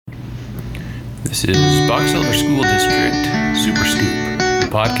This is Box Elder School District Super Scoop, the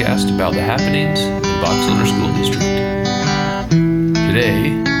podcast about the happenings in Box Elder School District.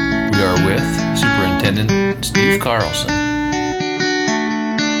 Today, we are with Superintendent Steve Carlson.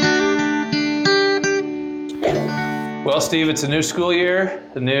 Well, Steve, it's a new school year,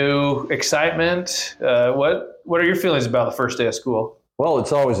 a new excitement. What are your feelings about the first day of school? Well,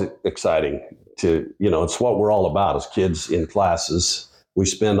 it's always exciting it's what we're all about as kids in classes. We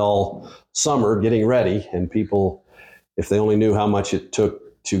spend all summer getting ready, and people, if they only knew how much it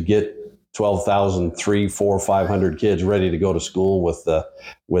took to get 500 kids ready to go to school with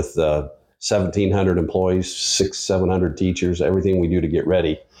 1,700 employees, 700 teachers, everything we do to get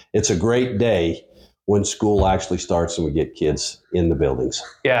ready. It's a great day when school actually starts and we get kids in the buildings.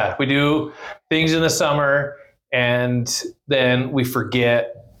 Yeah, we do things in the summer, and then we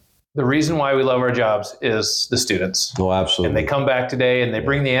forget the reason why we love our jobs is the students. Oh, absolutely. And they come back today and they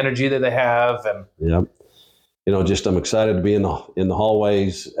bring the energy that they have. And yeah, I'm excited to be in the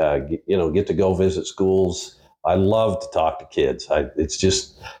hallways, get to go visit schools. I love to talk to kids. It's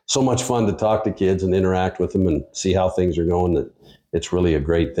just so much fun to talk to kids and interact with them and see how things are going. That it's really a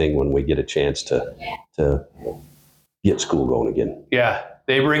great thing when we get a chance to get school going again. Yeah,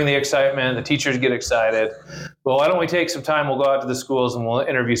 they bring the excitement. The teachers get excited. Well, why don't we take some time? We'll go out to the schools and we'll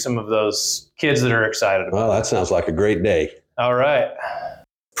interview some of those kids that are excited about it. Well, that sounds like a great day. All right.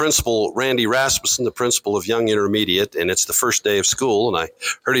 Principal Randy Rasmussen, the principal of Young Intermediate, and it's the first day of school, and I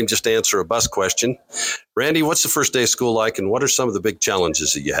heard him just answer a bus question. Randy, what's the first day of school like, and what are some of the big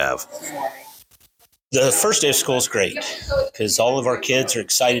challenges that you have? The first day of school is great because all of our kids are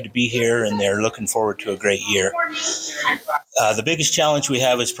excited to be here and they're looking forward to a great year. The biggest challenge we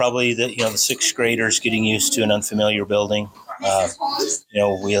have is probably the sixth graders getting used to an unfamiliar building.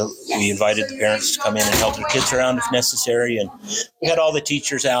 We invited the parents to come in and help their kids around if necessary, and we had all the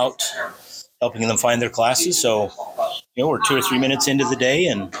teachers out helping them find their classes. So, we're 2 or 3 minutes into the day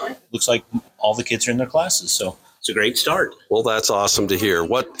and it looks like all the kids are in their classes. So it's a great start. Well, that's awesome to hear.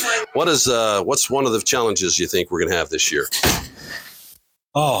 What's one of the challenges you think we're going to have this year?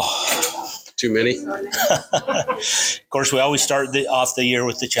 Too many? Of course, we always start off the year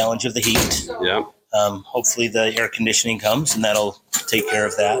with the challenge of the heat. Yeah. Hopefully the air conditioning comes and that'll take care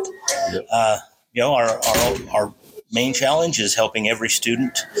of that. Yep. Our main challenge is helping every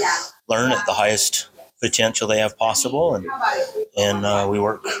student learn at the highest potential they have possible, and we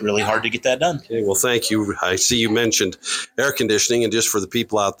work really hard to get that done. Okay, well, thank you. I see you mentioned air conditioning, and just for the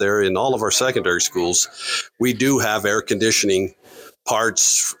people out there, in all of our secondary schools, we do have air conditioning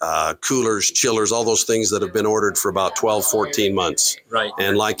parts, coolers, chillers, all those things that have been ordered for about 12, 14 months. Right.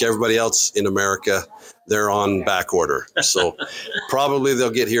 And like everybody else in America, they're on back order. So probably they'll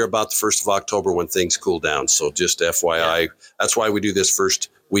get here about the 1st of October when things cool down. So just FYI, that's why we do this first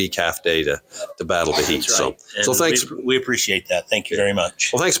week, half day to battle the heat. Right. So thanks. We appreciate that. Thank you very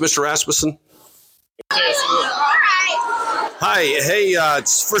much. Well, thanks, Mr. Rasmussen. Hi. Hey,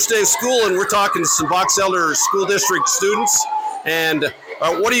 it's first day of school, and we're talking to some Box Elder School District students. And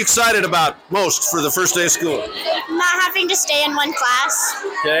what are you excited about most for the first day of school? Not having to stay in one class.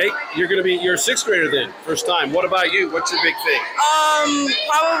 Okay, you're a sixth grader then, first time. What about you? What's your big thing?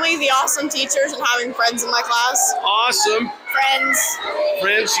 Probably the awesome teachers and having friends in my class. Awesome. Friends.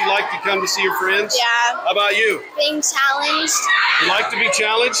 Friends, you like to come to see your friends? Yeah. How about you? Being challenged. You like to be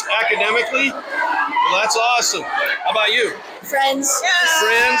challenged academically? Well, that's awesome. How about you? Friends.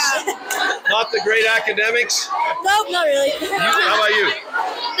 Friends? Not the great academics? Nope, not really. How about you?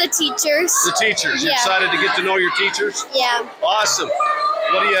 The teachers. The teachers. You Yeah. excited to get to know your teachers? Yeah. Awesome.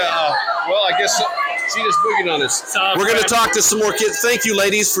 What do you, well, I guess Gina's boogieing on us. We're going to talk to some more kids. Thank you,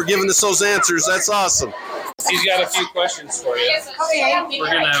 ladies, for giving us those answers. That's awesome. He's got a few questions for you. Okay. We're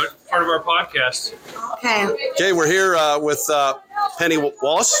going to have it part of our podcast. Okay. Okay, we're here with Penny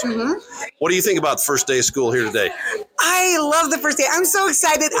Wallace. Mm-hmm. What do you think about the first day of school here today? I love the first day. I'm so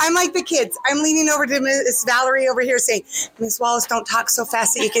excited. I'm like the kids. I'm leaning over to Miss Valerie over here saying, Miss Wallace, don't talk so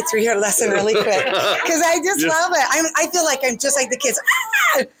fast that you get through your lesson really quick. Because I just love it. I feel like I'm just like the kids.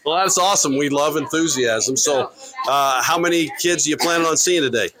 Ah! Well, that's awesome. We love enthusiasm. So how many kids are you planning on seeing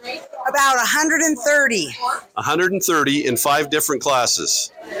today? About 130. 130 in 5 different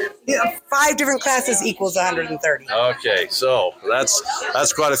classes. 5 different classes equals 130. Okay, so that's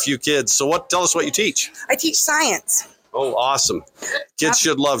quite a few kids. So tell us what you teach. I teach science. Oh, awesome. Kids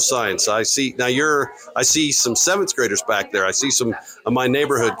should love science. I see some 7th graders back there. I see some of my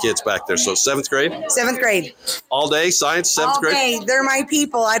neighborhood kids back there. So 7th grade? 7th grade. All day science, 7th grade? Okay, they're my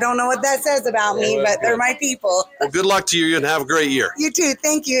people. I don't know what that says about me, but they're my people. Well, good luck to you and have a great year. You too.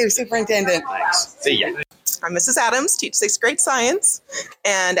 Thank you, Superintendent. Thanks. See ya. I'm Mrs. Adams, teach 6th grade science.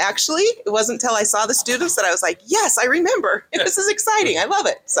 And actually, it wasn't until I saw the students that I was like, yes, I remember. This is exciting. I love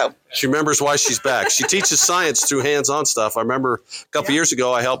it. So She remembers why she's back. She teaches science through hands-on stuff. I remember a couple years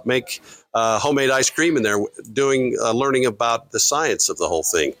ago, I helped make homemade ice cream in there, doing learning about the science of the whole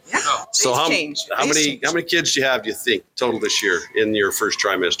thing. yeah, So how many kids do you have? Do you think total this year in your first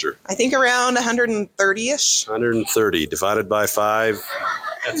trimester? I think around 130-ish. 130 divided by 5.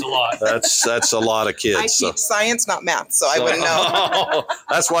 That's a lot. That's a lot of kids. I teach science, not math, so I wouldn't know.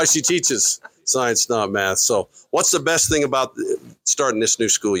 That's why she teaches science, not math. So what's the best thing about starting this new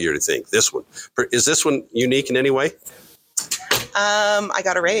school year, do you think? This one. Is this one unique in any way? I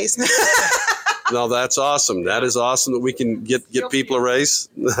got a raise. No, that's awesome. That is awesome that we can get people a raise.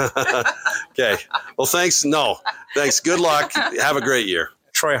 Okay. Well, thanks. No, thanks. Good luck. Have a great year.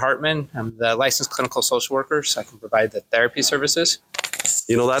 Troy Hartman. I'm the licensed clinical social worker, so I can provide the therapy services.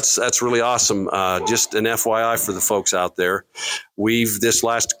 You know, that's really awesome. Just an FYI for the folks out there.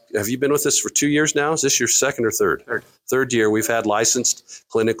 Have you been with us for 2 years now? Is this your second or third? Third year. We've had licensed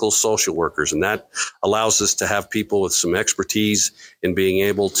clinical social workers, and that allows us to have people with some expertise in being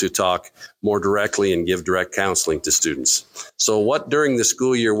able to talk more directly and give direct counseling to students. So during the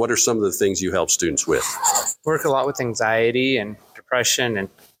school year, what are some of the things you help students with? Work a lot with anxiety and depression and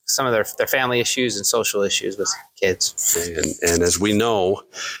some of their family issues and social issues with kids. And as we know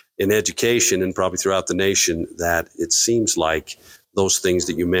in education and probably throughout the nation, that it seems like those things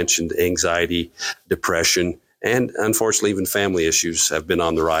that you mentioned, anxiety, depression, and unfortunately even family issues have been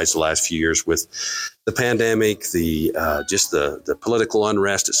on the rise the last few years with the pandemic, the political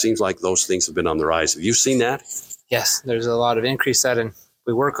unrest. It seems like those things have been on the rise. Have you seen that? Yes, there's a lot of increase that, and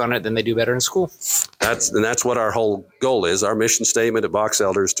we work on it, then they do better in school. That's what our whole goal is. Our mission statement at Box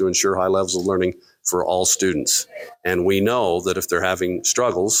Elder is to ensure high levels of learning for all students. And we know that if they're having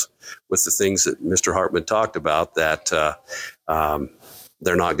struggles with the things that Mr. Hartman talked about, that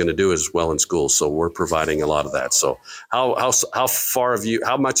they're not going to do as well in school. So we're providing a lot of that. So how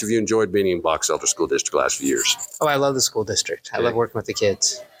much have you enjoyed being in Box Elder School District the last few years? Oh, I love the school district. I love working with the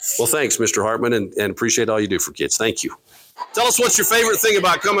kids. Well, thanks, Mr. Hartman, and appreciate all you do for kids. Thank you. Tell us what's your favorite thing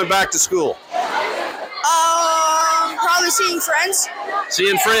about coming back to school? Probably seeing friends.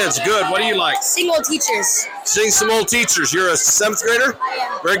 Seeing friends. Good. What do you like? Seeing old teachers. Seeing some old teachers. You're a 7th grader? I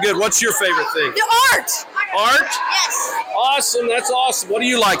am. Very good. What's your favorite thing? The art. Art? Yes. Awesome. That's awesome. What do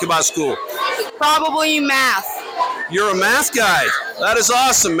you like about school? Probably math. You're a math guy. That is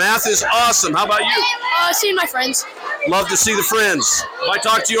awesome. Math is awesome. How about you? Seeing my friends. Love to see the friends. Have I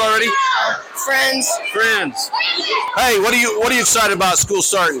talked to you already? Friends. Hey, what are you excited about school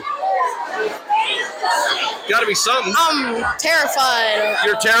starting? Got to be something. Terrified.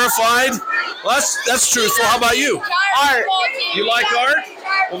 You're terrified? Well, that's truthful. How about you? Art. You like art?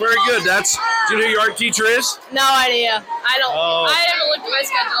 Well, very good. Do you know who your art teacher is? No idea. I don't. Oh. I haven't looked at my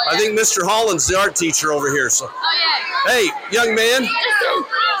schedule yet. I think Mr. Holland's the art teacher over here. So, hey, young man,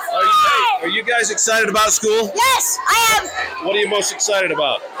 are you guys excited about school? Yes, I am. What are you most excited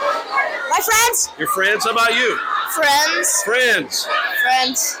about? My friends. Your friends? How about you? Friends. Same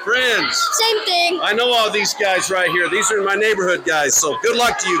thing. I know all these guys right here. These are my neighborhood guys. So good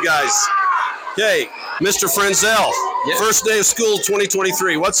luck to you guys. Okay, Mr. Frenzel, First day of school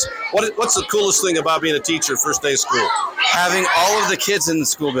 2023. What's the coolest thing about being a teacher first day of school? Having all of the kids in the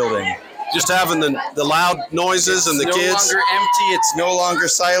school building. Just having the loud noises and the kids. It's no longer empty. It's no longer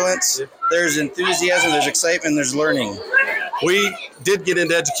silence. There's enthusiasm. There's excitement. There's learning. We did get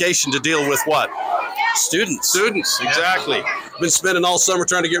into education to deal with what? Students, exactly. Been spending all summer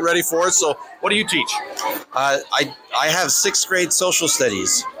trying to get ready for it. So what do you teach? I have 6th grade social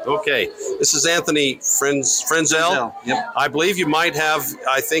studies. Okay. This is Anthony Frenzel. Yep. I believe you might have,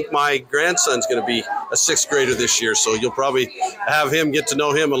 I think my grandson's going to be a 6th grader this year, so you'll probably have him get to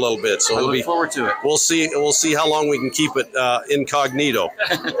know him a little bit. So I look forward to it. We'll see how long we can keep it incognito.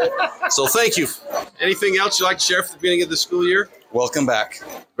 So thank you. Anything else you'd like to share for the beginning of the school year? Welcome back.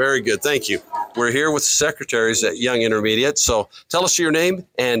 Very good. Thank you. We're here with the secretaries at Young Intermediate. So tell us your name,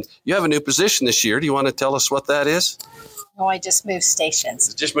 and you have a new position this year. Do you want to tell us what that is? No, I just moved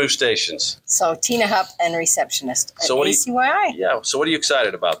stations. Just move stations. So Tina Hupp and receptionist at So what ACYI. Yeah. So what are you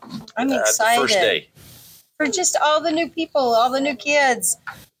excited about? I'm at excited the first day? for just all the new people, all the new kids,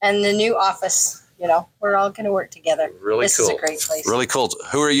 and the new office. You know, we're all going to work together. Really this cool. This is a great place. Really cool.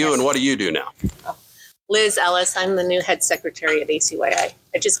 Who are you and what do you do now? Liz Ellis. I'm the new head secretary at ACYI.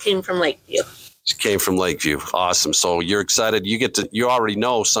 I just came from Lakeview. She came from Lakeview. Awesome. So you're excited. You already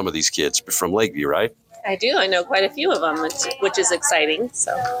know some of these kids from Lakeview, right? I do. I know quite a few of them, which is exciting.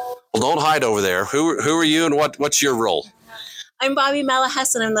 So. Well, don't hide over there. Who are you and what's your role? I'm Bobby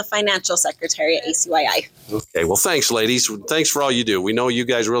Malahessan. I'm the financial secretary at ACYI. Okay, well, thanks, ladies. Thanks for all you do. We know you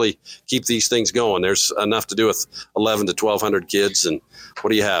guys really keep these things going. There's enough to do with 11 to 1,200 kids, and what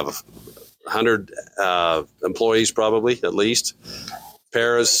do you have? 100 employees, probably, at least.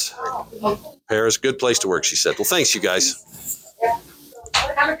 Paris, good place to work, she said. Well, thanks, you guys.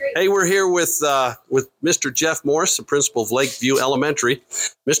 Hey, we're here with Mr. Jeff Morris, the principal of Lakeview Elementary.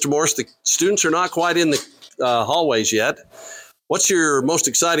 Mr. Morris, the students are not quite in the hallways yet. What's your most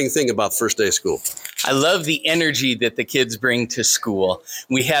exciting thing about the first day of school? I love the energy that the kids bring to school.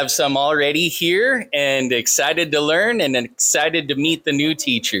 We have some already here and excited to learn and excited to meet the new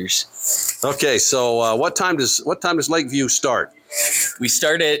teachers. Okay, so what time does Lakeview start? We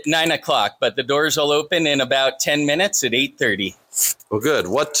start at 9 o'clock, but the doors will open in about 10 minutes at 8:30. Well, good.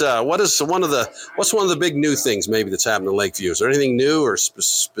 What's one of the big new things maybe that's happened in Lakeview? Is there anything new or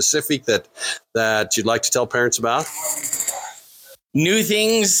specific that you'd like to tell parents about? New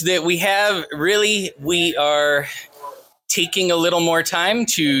things that we have, really, we are taking a little more time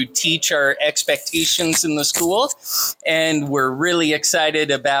to teach our expectations in the school, and we're really excited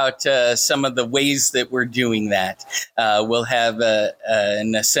about some of the ways that we're doing that. We'll have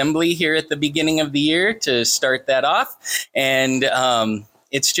an assembly here at the beginning of the year to start that off, and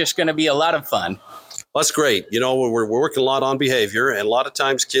it's just going to be a lot of fun. Well, that's great. You know, we're working a lot on behavior, and a lot of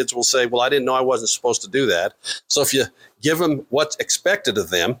times kids will say, well, I didn't know I wasn't supposed to do that. So if you give them what's expected of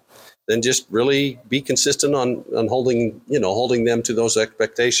them, then just really be consistent on holding them to those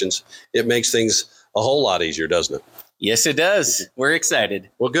expectations. It makes things a whole lot easier, doesn't it? Yes, it does. We're excited.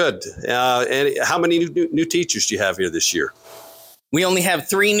 Well, good. And how many new teachers do you have here this year? We only have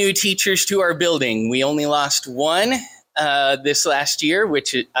 3 new teachers to our building. We only lost 1 this last year,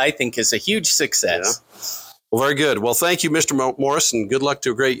 which I think is a huge success. Yeah. Well, very good. Well, thank you, Mr. Morris, and good luck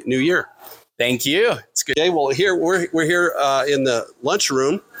to a great new year. Thank you. It's good. Okay, well, here we're here in the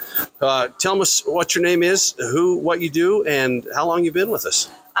lunchroom. Tell us what your name is, what you do, and how long you've been with us.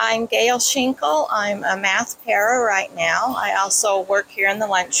 I'm Gail Schinkel. I'm a math para right now. I also work here in the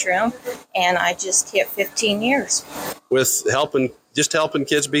lunchroom, and I just hit 15 years. With helping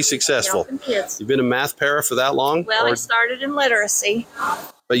kids be successful. Helping kids. You've been a math para for that long? Well, I started in literacy.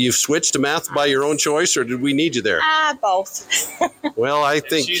 But you've switched to math by your own choice, or did we need you there? Both. Well, I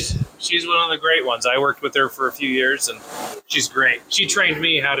think she's one of the great ones. I worked with her for a few years, and she's great. She trained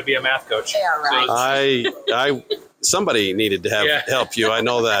me how to be a math coach. Yeah, right. So somebody needed to help you. I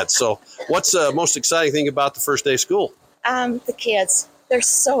know that. So, what's the most exciting thing about the first day of school? The kids. They're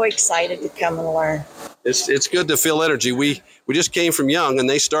so excited to come and learn. It's good to feel energy. We just came from Young, and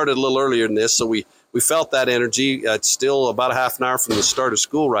they started a little earlier than this, so we felt that energy. It's still about a half an hour from the start of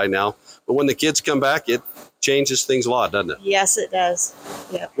school right now, but when the kids come back, it changes things a lot, doesn't it? Yes, it does.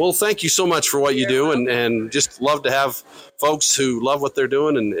 Yeah. Well, thank you so much for what you do, and just love to have folks who love what they're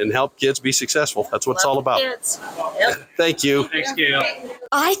doing and help kids be successful. That's what it's all about. Kids. Yep. Thank you. Thanks, Gail.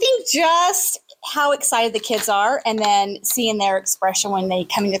 I think just how excited the kids are, and then seeing their expression when they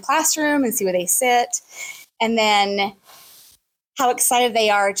come into the classroom and see where they sit, and then how excited they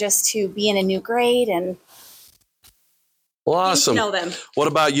are just to be in a new grade and well, awesome. know them. What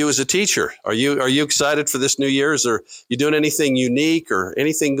about you as a teacher? Are you excited for this new year? Is you doing anything unique or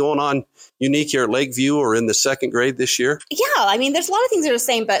anything going on unique here at Lakeview or in the second grade this year? Yeah, I mean, there's a lot of things that are the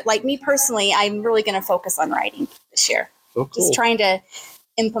same, but like me personally, I'm really going to focus on writing this year. Oh, cool. Just trying to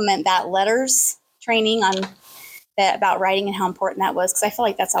implement that letters training on that about writing and how important that was, because I feel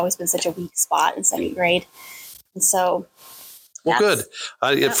like that's always been such a weak spot in second grade. And so well, good.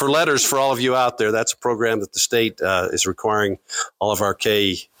 For letters, for all of you out there, that's a program that the state is requiring all of our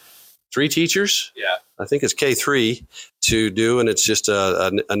K3 teachers. Yeah. I think it's K3 to do, and it's just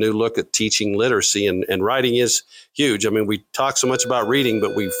a new look at teaching literacy, and writing is huge. I mean, we talk so much about reading,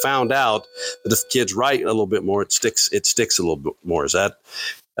 but we found out that if kids write a little bit more, it sticks a little bit more. Is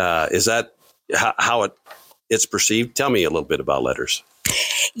that how it's perceived? Tell me a little bit about letters.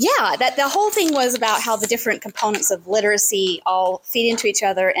 Yeah, that the whole thing was about how the different components of literacy all feed into each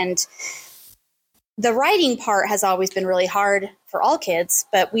other. And the writing part has always been really hard for all kids,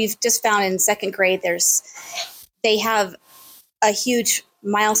 but we've just found in second grade, they have a huge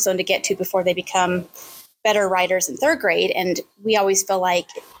milestone to get to before they become better writers in third grade. And we always feel like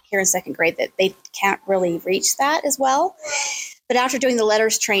here in second grade that they can't really reach that as well. But after doing the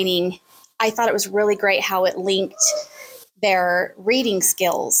letters training, I thought it was really great how it linked their reading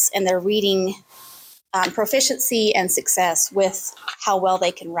skills and their reading proficiency and success with how well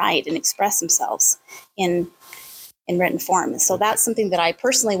they can write and express themselves in written form. So that's something that I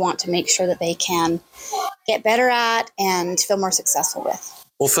personally want to make sure that they can get better at and feel more successful with.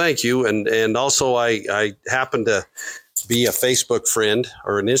 Well, thank you. And also I happened to be a Facebook friend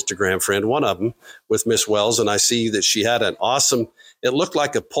or an Instagram friend, one of them, with Miss Wells, and I see that she had an awesome, it looked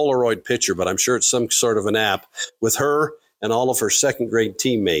like a Polaroid picture, but I'm sure it's some sort of an app with her and all of her second grade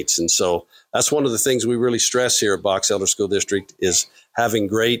teammates. And so that's one of the things we really stress here at Box Elder School District is having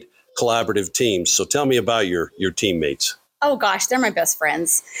great collaborative teams. So tell me about your teammates. Oh gosh, they're my best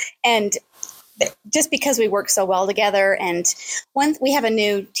friends. And just because we work so well together, and we have a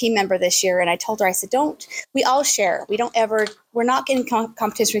new team member this year, and I told her, I said, we all share. We're not getting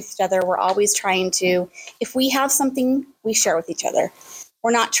competition with each other. We're always trying to, if we have something, we share with each other.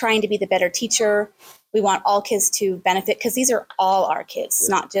 We're not trying to be the better teacher. We want all kids to benefit because these are all our kids. It's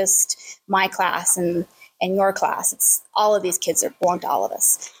not just my class and your class. It's all of these kids are belong to all of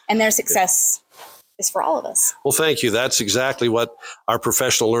us, and their success is for all of us. Well, thank you. That's exactly what our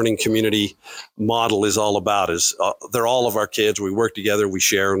professional learning community model is all about. Is they're all of our kids. We work together, we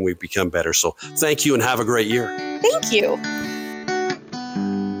share, and we become better. So thank you, and have a great year. Thank you.